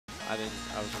I didn't.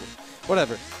 I was.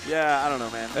 Whatever. Yeah, I don't know,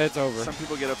 man. It's over. Some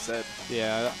people get upset.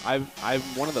 Yeah, I'm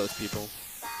one of those people.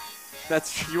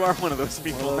 You are one of those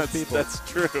people. That's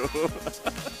true.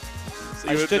 So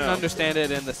I just didn't understand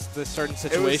it in the certain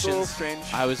situations. It was a little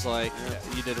strange. I was like,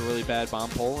 you did a really bad bomb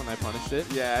pull, and I punished it.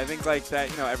 Yeah, I think like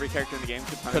that. You know, every character in the game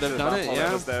could have done it.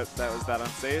 Yeah, that was that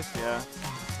unsafe. Yeah.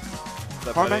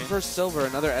 Harmac vs. Silver,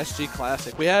 another SG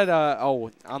classic. We had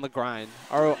on the grind.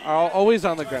 Are always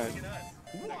on the grind.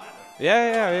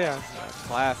 Yeah. A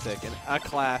classic, a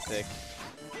classic.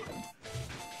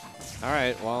 All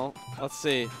right, well, let's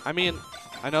see. I mean,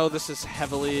 I know this is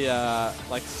heavily,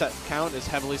 like set count is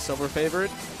heavily Silver favored,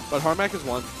 but Harmac has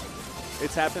won.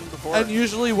 It's happened before. And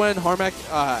usually when Harmac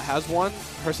has won,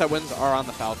 her set wins are on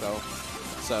the Falco.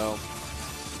 So,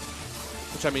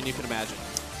 which I mean, you can imagine.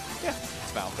 Yeah,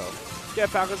 it's Falco. Yeah,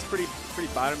 Falco's a pretty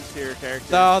bottom tier character.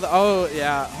 Oh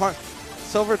yeah,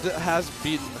 Silver has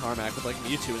beaten Harmac with like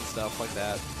Mewtwo and stuff like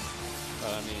that.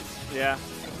 But I mean, yeah.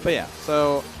 But yeah,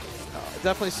 so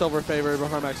definitely Silver favored, but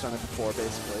Harmac's done it before,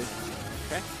 basically.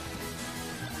 Okay.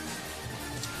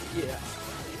 Yeah.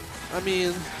 I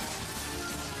mean,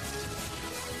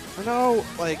 I know,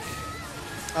 like,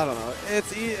 I don't know.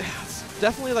 It's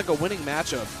definitely like a winning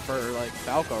matchup for like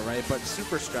Falco, right? But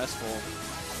super stressful.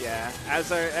 Yeah,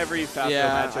 as every Falco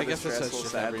matchup I guess is stressful, it's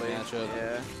just sadly. every matchup.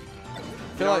 Yeah.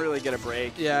 You don't really get a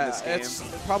break in this game. It's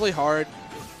probably hard.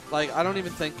 Like, I don't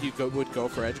even think you would go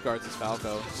for edge guards as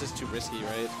Falco. It's just too risky,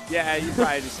 right? Yeah, you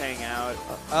probably just hang out.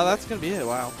 Oh, that's going to be it.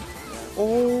 Wow. Yeah.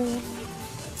 Oh.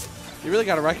 You really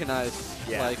got to recognize,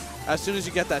 yeah. like, as soon as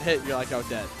you get that hit, you're like, oh,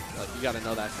 dead. Like, you got to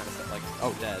know that kind of stuff. Like,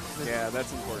 oh, dead. Yeah,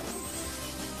 that's important.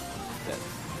 Dead.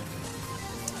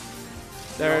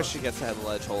 There, she gets ahead of the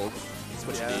ledge hold.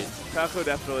 That's what you need. Falco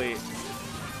definitely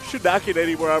should not get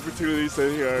any more opportunities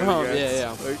than he already gets.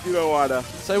 Yeah. Like, you don't want to.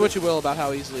 Say what you will about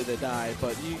how easily they die,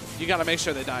 but you got to make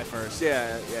sure they die first.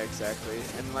 Yeah, exactly.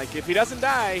 And, like, if he doesn't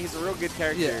die, he's a real good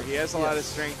character. Yeah. He has a lot of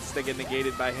strengths that get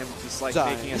negated by him just, like,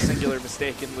 making a singular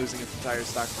mistake and losing his entire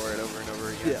stock for it over and over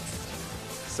again. Yeah.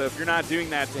 So if you're not doing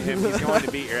that to him, he's going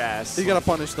to beat your ass. You got to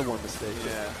punish the one mistake.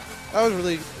 Yeah. That was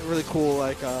really, really cool,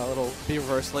 like a little B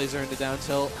reverse laser into down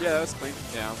tilt. Yeah, that was clean.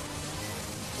 Yeah.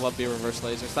 Love B reverse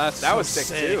lasers. That was sick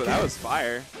too. That was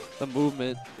fire. The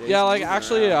movement. Yeah, like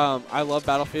actually, I love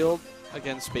Battlefield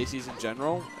against Spaceys in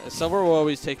general. Silver will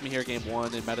always take me here game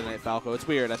 1 in Meta Knight Falco. It's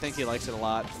weird. I think he likes it a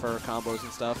lot for combos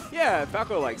and stuff. Yeah,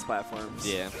 Falco likes platforms.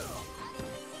 Yeah.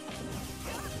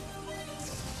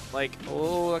 Like,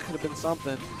 oh, that could have been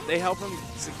something. They help him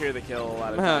secure the kill a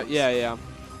lot of times. Yeah.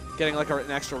 Getting like an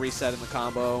extra reset in the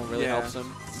combo really helps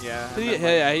him. Yeah.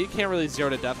 He can't really 0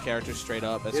 to death characters straight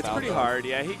up as It's Falco. pretty hard,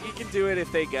 yeah. He can do it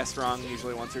if they guess wrong,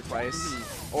 usually once or twice.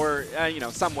 Or, you know,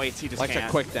 some weights he just like can't. Like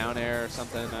a quick down air or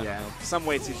something. I don't know. Some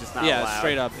weights he's just not allowed. Yeah,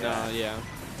 straight up, yeah. no,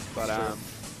 But,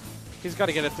 he's got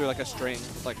to get it through like a string,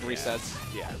 like resets.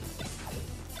 Yeah.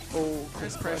 Oh,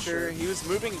 Chris pressure. He was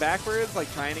moving backwards,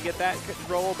 like trying to get that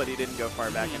roll, but he didn't go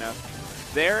far back enough.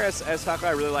 There, as Falco,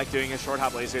 I really like doing a short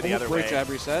hop laser the other way. Great jab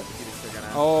reset.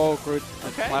 Oh, good.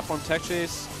 Okay. Platform tech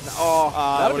chase. Oh,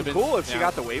 that would have been cool if she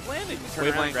got the wave land and you turn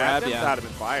around and grab him. Yeah. That would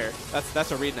have been fire.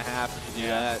 That's a read and a half if you do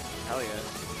that. Hell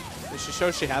yeah. She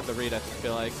showed she had the read, I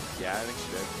feel like. Yeah, I think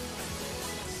she did.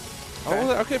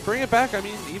 Okay. Oh, okay, bring it back. I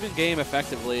mean, even game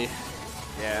effectively.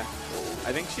 Yeah.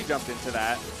 I think she jumped into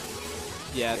that.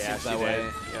 Yeah, it seems that way.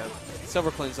 Yeah.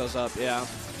 Silver cleans those up, yeah.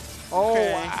 Oh,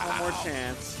 wow. One more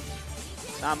chance.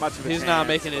 Not much of a chance. He's not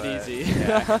making it easy.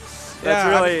 Yeah.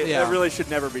 That really should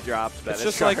never be dropped. It's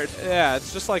just like,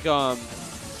 it's just like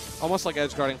almost like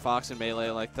edge guarding Fox in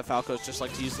Melee. Like the Falcos just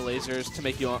like to use the lasers to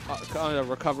make you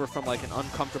recover from like an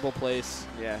uncomfortable place.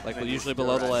 Yeah. Like usually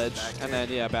below the ledge, and then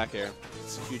back air.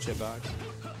 It's a huge hitbox.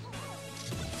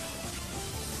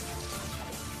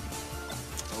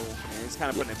 He's kind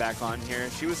of putting it back on here.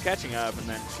 She was catching up, and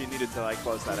then she needed to like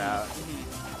close that out.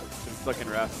 It's looking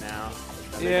rough now.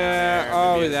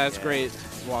 Yeah. That's great.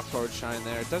 Walk forward shine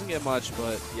there. It doesn't get much,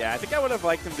 but yeah, I think I would have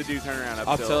liked him to do turnaround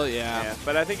up tilt. Yeah.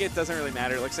 But I think it doesn't really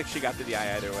matter. It looks like she got the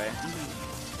DI either way.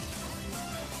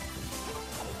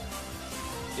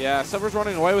 Yeah, Silver's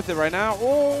running away with it right now.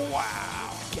 Oh wow!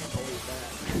 I can't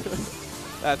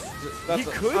believe that. that's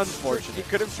unfortunate. He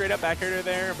could have straight up back her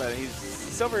there, but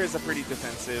Silver is a pretty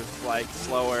defensive, like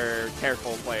slower,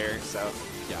 careful player. So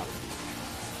yeah,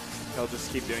 he'll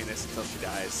just keep doing this until she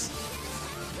dies.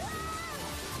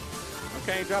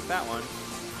 Okay, drop that one.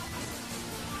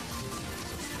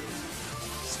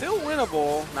 still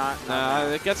winnable. Not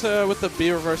it gets with the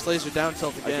B reverse laser down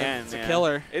tilt again. It's a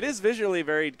killer. It is visually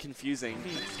very confusing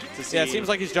to see. Yeah, it seems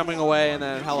like he's jumping away and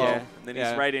then hello. Yeah, and then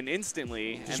he's right in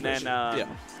instantly, and then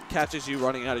catches you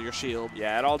running out of your shield.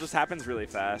 Yeah, it all just happens really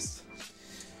fast.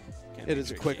 It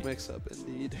is a quick mix-up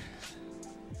indeed.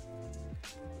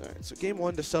 All right, so game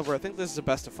 1 to silver. I think this is a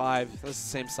best of 5. This is the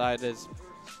same side as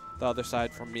the other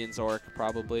side from me and Zork,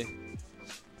 probably.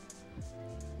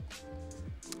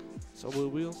 So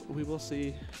we will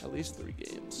see at least 3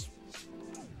 games.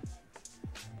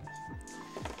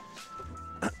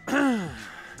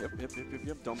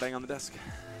 Yep. Don't bang on the desk.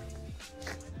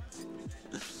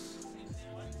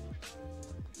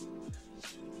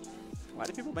 Why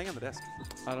do people bang on the desk?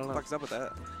 I don't know. What's up with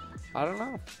that? I don't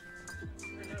know.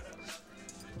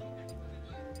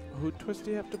 Who twist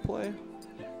do you have to play?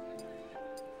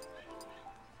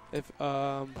 If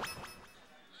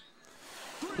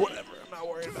whatever, I'm not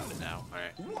worried about it now.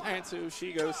 All right, so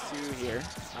she goes to here.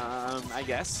 I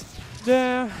guess.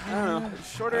 Yeah. I don't know.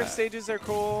 Shorter stages are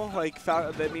cool. Like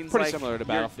that means pretty like similar to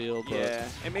Battlefield. Yeah,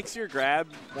 it makes your grab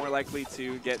more likely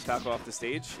to get Falco off the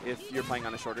stage if you're playing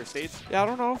on a shorter stage. Yeah, I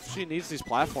don't know if she needs these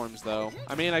platforms though.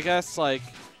 I mean, I guess like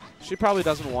she probably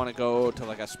doesn't want to go to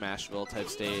like a Smashville type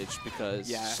stage because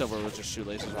Silver would just shoot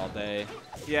lasers all day.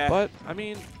 Yeah. But I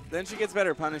mean, then she gets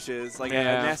better punishes. Like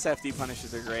Ness FD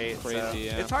punishes are great. Crazy. So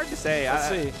yeah. It's hard to say. Let's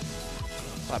see.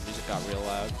 That music got real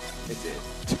loud. It did.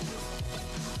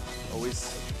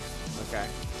 Always. Okay.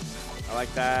 I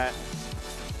like that.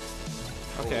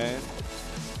 Okay.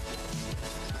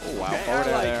 Oh wow, Okay, forward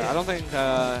air like there. it. I don't think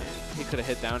he could have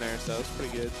hit down air, so it's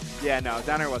pretty good. Yeah, no,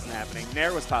 down air wasn't happening.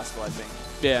 Nair was possible, I think.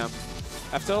 Yeah.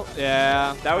 F tilt?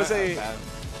 Yeah. That was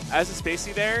as a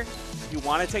spacey there, you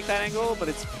want to take that angle, but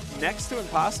it's next to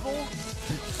impossible.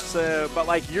 So, but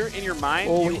like you're in your mind,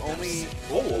 you only.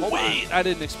 Oh, wait! I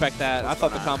didn't expect that. I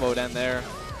thought the combo would end there.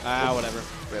 Whatever.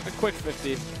 A quick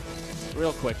 50.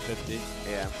 Real quick 50.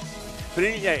 Yeah. But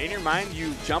in your mind,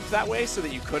 you jump that way so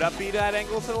that you could up B that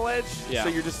angle to the ledge. Yeah. So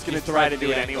you're just going to try to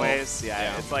do it anyways.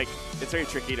 Yeah. It's like, it's very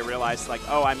tricky to realize, like,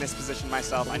 oh, I mispositioned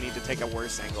myself. I need to take a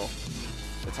worse angle.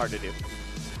 It's hard to do.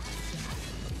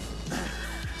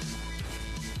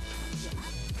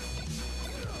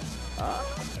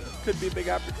 Could be a big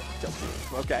opportunity.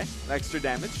 Okay. Extra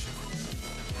damage.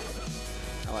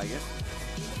 I like it.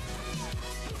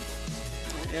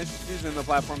 Yeah, she's using the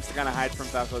platforms to kind of hide from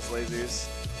Falco's lasers.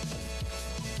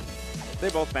 They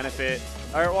both benefit.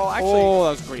 Or, well, actually. Oh, that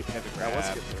was great pivot grab. That was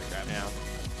a good pivot grab. Yeah.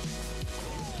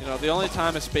 You know, the only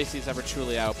time a Spacey's ever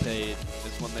truly outplayed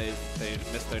is when they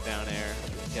miss their down air,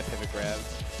 get pivot grabbed.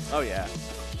 Oh, yeah.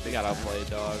 They got outplayed,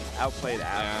 dog. Outplayed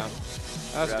out. Yeah.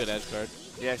 That was a good edge guard.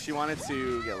 Yeah, she wanted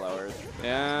to get lower.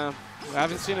 Yeah. I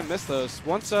haven't seen him miss those.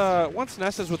 Once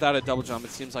Ness is without a double jump,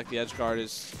 it seems like the edge guard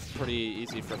is pretty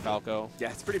easy for Falco.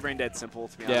 Yeah, it's pretty brain dead simple,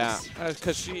 to be honest. Yeah,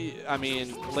 because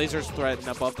lasers threaten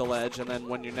above the ledge, and then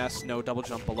when you Ness no double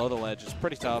jump below the ledge, it's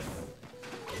pretty tough.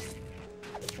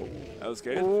 That was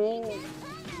good.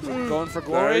 Going for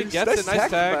glory, gets a nice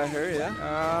tag. By her,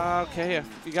 yeah. Okay,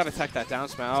 you got to tech that down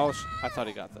smash. I thought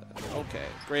he got that. Okay,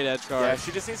 great edge guard. Yeah,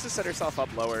 she just needs to set herself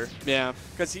up lower. Yeah.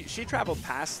 Because she traveled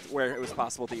past where it was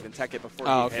possible to even tech it before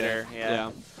you hit her. Yeah.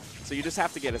 So you just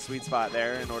have to get a sweet spot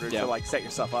there in order to like set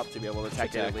yourself up to be able to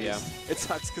tech it at least. Yeah. It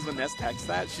sucks because when Ness techs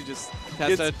that, she just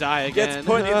has to die again. Gets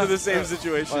put into the same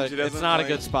situation. Well, it's not a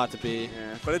good spot to be.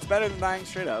 Yeah. But it's better than dying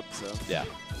straight up. So yeah.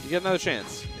 You get another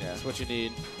chance. Yeah. That's what you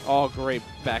need. Oh, great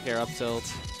back air up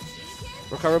tilt.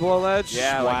 Recoverable ledge?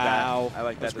 Yeah, I like that. I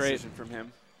like That's that decision from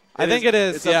him. I think it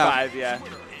is, it's a 5, yeah.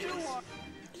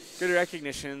 Good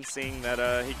recognition, seeing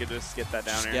that he could just get that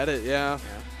down air. Get it, yeah.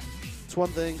 It's one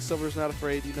thing, Silver's not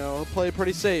afraid, you know. He'll play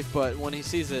pretty safe, but when he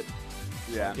sees it,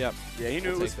 yeah, he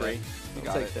knew it was free. He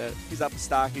got it. That. He's up the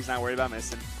stock. He's not worried about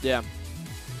missing. Yeah.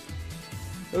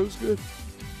 That was good.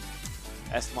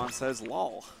 Esteban says,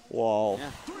 lol. Lol.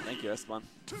 Yeah, thank you, Esteban.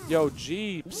 Yo,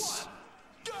 Jeeps.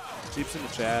 Jeeps in the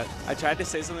chat. I tried to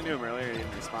say something to him earlier. He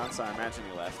didn't respond, so I imagine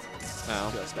he left.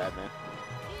 No. That's bad, man.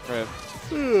 Right.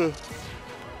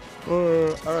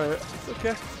 All right. It's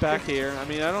okay. Back here. I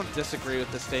mean, I don't disagree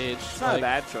with the stage. It's not a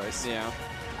bad choice. Yeah.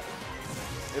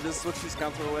 It is what she's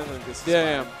comfortable with. And this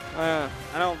yeah.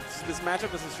 I don't. This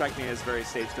matchup doesn't strike me as very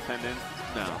stage dependent.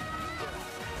 No.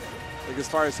 Like as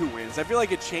far as who wins, I feel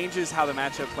like it changes how the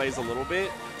matchup plays a little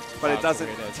bit, but it doesn't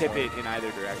tip it in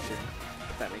either direction.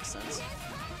 If that makes sense.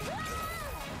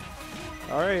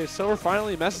 All right, Silver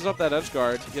finally messes up that edge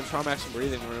guard. Gives Harmax some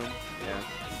breathing room. Yeah.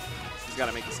 She's got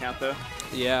to make this count though.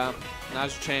 Yeah.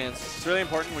 Now's your chance. It's really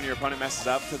important when your opponent messes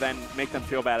up to then make them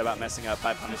feel bad about messing up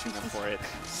by punishing them for it.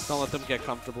 Don't let them get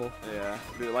comfortable. Yeah.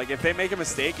 Like, if they make a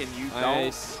mistake and you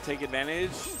don't take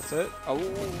advantage. That's it. Oh,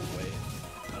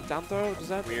 wait. Down throw? Does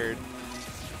that? Weird.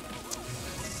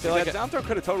 I feel like down throw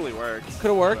could have totally worked. Could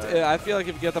have worked. I feel like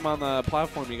if you get them on the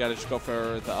platform, you got to just go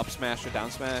for the up smash or down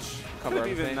smash. Cover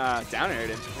everything. Even down aired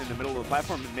in the middle of the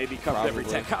platform and maybe covered every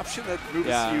tech option. That move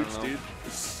is huge, dude.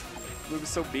 Move is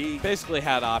so big. Basically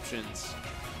had options.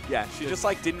 Yeah, she just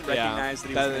like didn't recognize that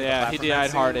he was in the platform. He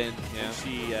DI'd hard in. Yeah. And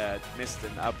she missed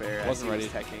an up air. Wasn't ready.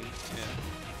 Teching.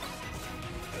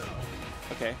 Yeah.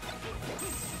 Okay.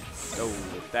 Oh,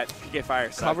 that PK fire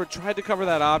sucked. Tried to cover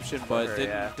that option, but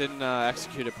didn't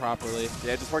execute it properly.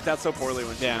 Yeah, it just worked out so poorly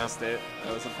when she missed it.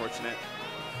 That was unfortunate.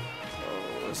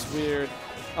 Oh, it's weird.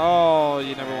 Oh,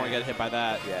 you never want to get hit by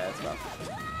that. Yeah, it's rough.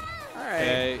 All right.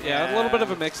 Okay. Yeah, a little bit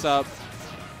of a mix-up,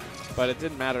 but it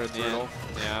didn't matter in the end.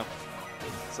 Yeah.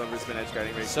 Silver's been edge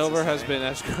guarding very Silver has been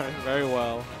edge guarding very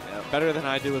well. Yep. Better than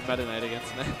I do with Meta Knight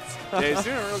against Nets. Yeah, he's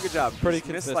doing a real good job. Pretty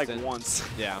consistent. Missed like once.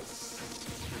 Yeah.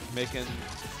 Making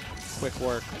quick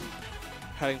work.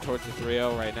 Heading towards the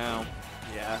 3-0 right now.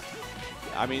 Yeah.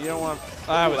 I mean, you don't want...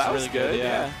 that was really good.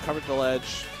 Yeah. Covered the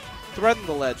ledge. Threatened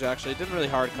the ledge, actually. Didn't really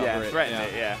hard cover it. Threatened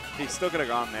it, yeah. He still could have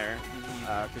gone there.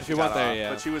 If he went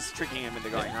there, But she was tricking him into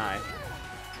going high.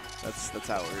 That's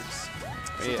how it works.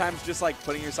 Sometimes just like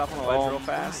putting yourself on the ledge real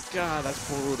fast. Oh my god, that's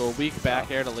brutal. Weak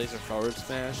back air to laser forward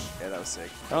smash. Yeah, that was sick.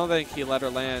 I don't think he let her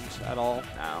land at all.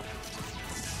 No.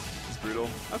 It's brutal.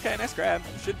 Okay, nice grab.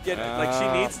 Should get it. Like,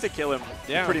 she needs to kill him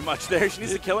pretty much there. She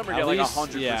needs to kill him or get like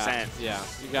 100%. Yeah,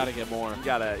 you got to get more. You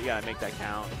gotta make that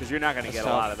count because you're not going to get a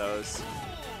lot of those.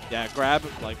 Yeah, grab,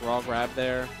 like raw grab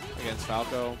there against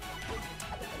Falco.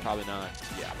 Probably not.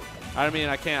 Yeah. I mean,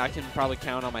 I can probably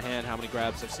count on my hand how many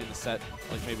grabs I've seen the set,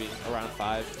 like maybe around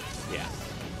 5. Yeah.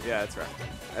 Yeah, that's right.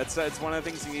 It's one of the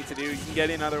things you need to do. You can get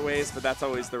in other ways, but that's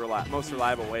always the most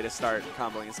reliable way to start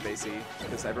comboing a Spacey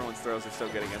because everyone's throws are so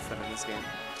good against them in this game.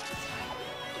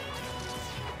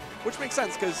 Which makes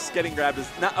sense because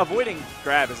avoiding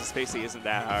grab as a Spacey isn't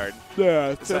that hard.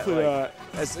 Yeah, it's definitely not.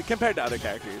 As compared to other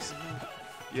characters.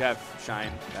 You have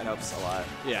Shine. That helps a lot.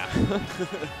 Yeah.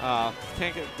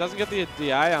 Doesn't get the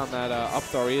DI on that up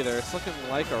throw either. It's looking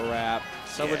like a wrap.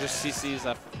 Silver just CCs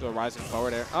that the rising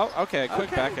forward air. Oh, okay.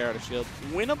 Quick back air out of shield.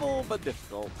 Winnable, but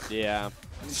difficult. Yeah.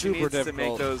 Super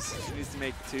difficult. She needs to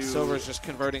make 2. Silver's just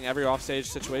converting every offstage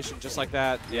situation just like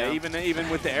that. Yeah, even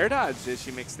with the air dodge that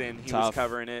she mixed in, he was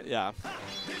covering it. Yeah.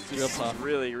 Real tough.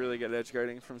 Really, really good edge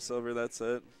guarding from Silver. That's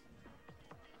it.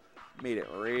 Made it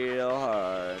real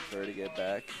hard for her to get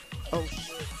back. Oh,